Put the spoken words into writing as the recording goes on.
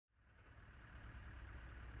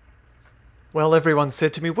Well, everyone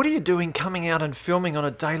said to me, "What are you doing coming out and filming on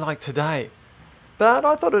a day like today?" But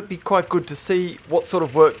I thought it'd be quite good to see what sort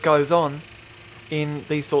of work goes on in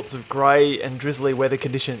these sorts of grey and drizzly weather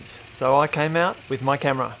conditions. So I came out with my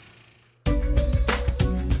camera.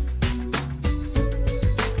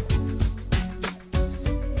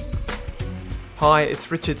 Hi,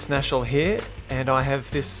 it's Richard Snashall here, and I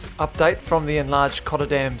have this update from the Enlarged Cotter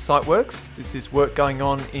Dam site works. This is work going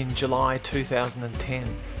on in July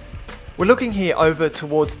 2010. We're looking here over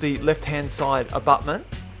towards the left-hand side abutment,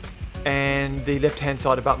 and the left-hand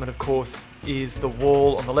side abutment, of course, is the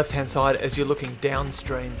wall on the left-hand side as you're looking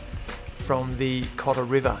downstream from the Cotter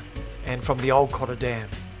River and from the old Cotter Dam.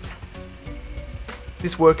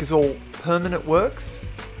 This work is all permanent works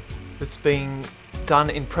that's being done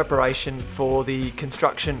in preparation for the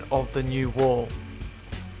construction of the new wall.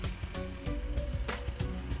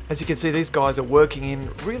 As you can see, these guys are working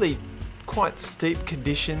in really quite steep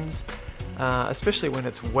conditions, especially when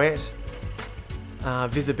it's wet.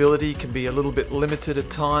 Visibility can be a little bit limited at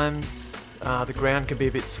times. The ground can be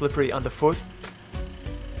a bit slippery underfoot,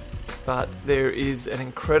 but there is an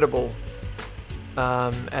incredible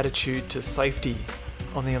attitude to safety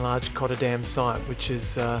on the Enlarged Cotter Dam site, which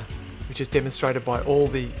is demonstrated by all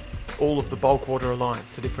of the Bulk Water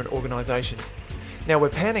Alliance, the different organisations. Now we're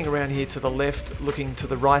panning around here to the left, looking to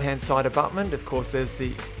the right-hand side abutment. Of course, there's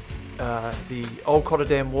the old Cotter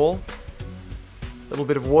Dam wall. A little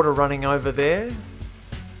bit of water running over there,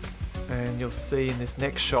 and you'll see in this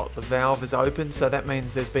next shot the valve is open, so that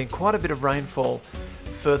means there's been quite a bit of rainfall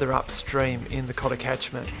further upstream in the Cotter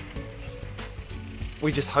catchment.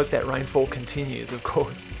 We just hope that rainfall continues, of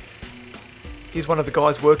course. Here's one of the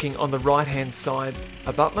guys working on the right-hand side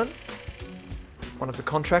abutment. One of the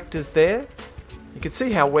contractors there. You can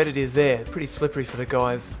see how wet it is there. Pretty slippery for the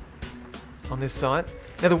guys on this side.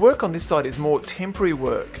 Now the work on this side is more temporary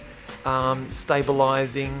work.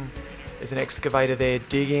 Stabilising. There's an excavator there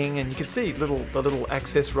digging, and you can see the little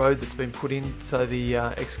access road that's been put in so the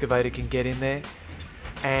excavator can get in there.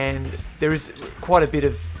 And there is quite a bit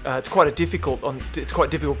of it's quite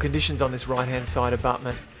difficult conditions on this right-hand side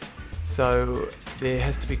abutment. So there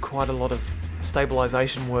has to be quite a lot of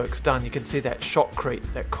stabilisation works done. You can see that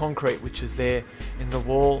shotcrete, that concrete which is there in the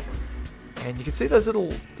wall, and you can see those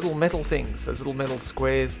little metal things, those little metal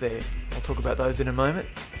squares there. I'll talk about those in a moment.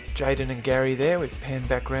 It's Jaden and Gary there. We pan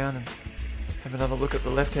back round and have another look at the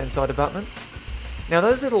left-hand side abutment. Now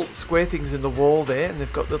those little square things in the wall there, and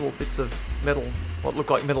they've got little bits of metal, what look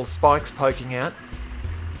like metal spikes poking out.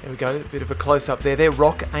 There we go, a bit of a close-up there. They're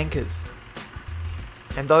rock anchors.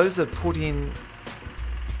 And those are put in,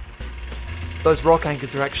 those rock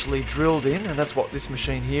anchors are actually drilled in, and that's what this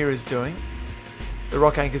machine here is doing. The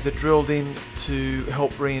rock anchors are drilled in to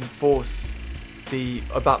help reinforce the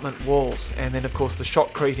abutment walls, and then of course the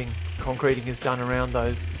concreting is done around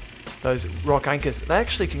those rock anchors. They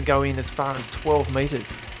actually can go in as far as 12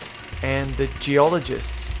 metres, and the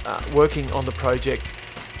geologists working on the project,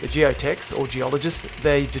 the geotechs or geologists,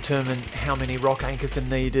 they determine how many rock anchors are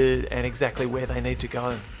needed and exactly where they need to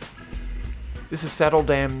go. This is Saddle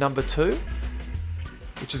Dam number 2,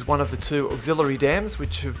 which is one of the 2 auxiliary dams,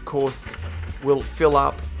 which of course will fill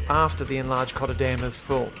up after the Enlarged Cotter Dam is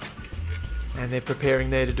full. And they're preparing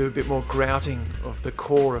there to do a bit more grouting of the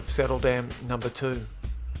core of Saddle Dam number 2.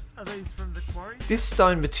 Are these from the quarry? This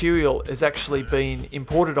stone material has actually been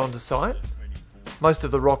imported onto site. Most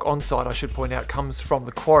of the rock on site, I should point out, comes from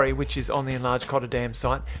the quarry, which is on the Enlarged Cotter Dam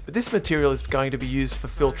site. But this material is going to be used for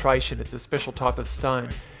filtration. It's a special type of stone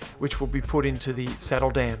which will be put into the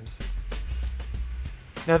saddle dams.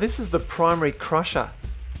 Now this is the primary crusher.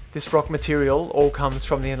 This rock material all comes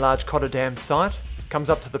from the Enlarged Cotter Dam site, comes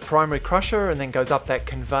up to the primary crusher and then goes up that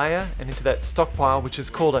conveyor and into that stockpile, which is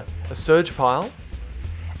called a surge pile.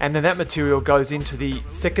 And then that material goes into the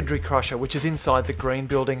secondary crusher, which is inside the green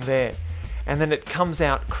building there. And then it comes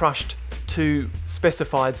out crushed to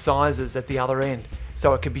specified sizes at the other end,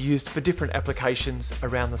 so it can be used for different applications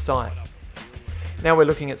around the site. Now we're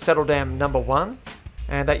looking at Saddle Dam number 1,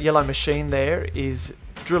 and that yellow machine there is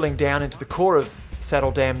drilling down into the core of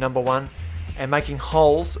Saddle Dam number 1 and making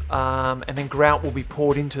holes, and then grout will be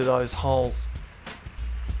poured into those holes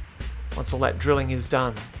once all that drilling is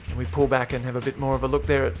done. And we pull back and have a bit more of a look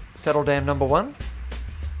there at Saddle Dam number 1.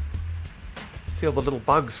 See all the little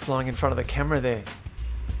bugs flying in front of the camera there.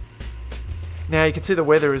 Now you can see the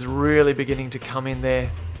weather is really beginning to come in there.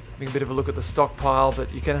 Having a bit of a look at the stockpile,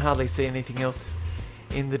 but you can hardly see anything else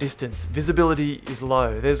in the distance. Visibility is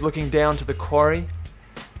low. There's looking down to the quarry.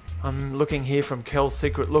 I'm looking here from Kel's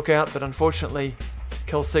Secret Lookout, but unfortunately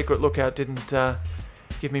Kel's Secret Lookout didn't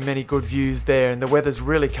give me many good views there, and the weather's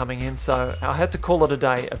really coming in, so I had to call it a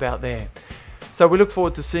day about there. So we look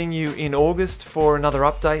forward to seeing you in August for another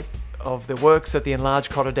update of the works at the Enlarged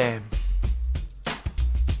Cotter Dam.